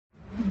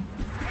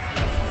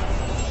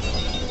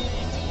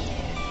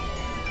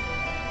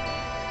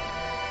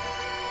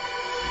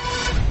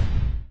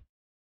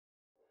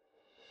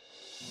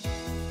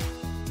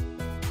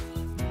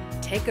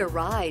Take a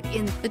ride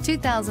in the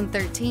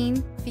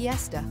 2013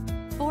 Fiesta.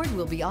 Ford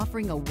will be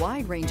offering a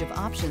wide range of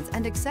options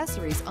and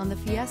accessories on the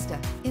Fiesta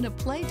in a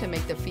play to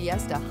make the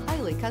Fiesta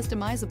highly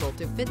customizable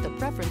to fit the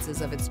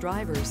preferences of its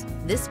drivers.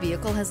 This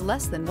vehicle has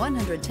less than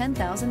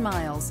 110,000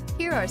 miles.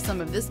 Here are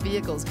some of this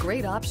vehicle's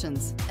great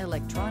options: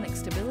 electronic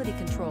stability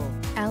control,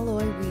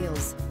 alloy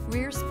wheels,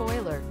 rear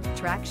spoiler,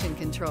 traction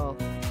control,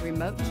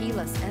 remote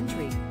keyless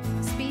entry,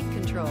 speed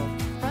control,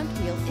 front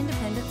wheel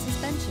independent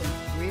suspension,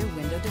 rear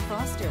window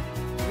defroster,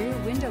 rear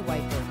window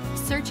wiper.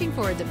 Searching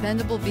for a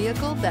dependable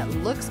vehicle that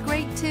looks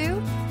great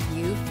too?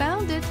 You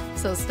found it,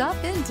 so stop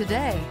in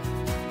today.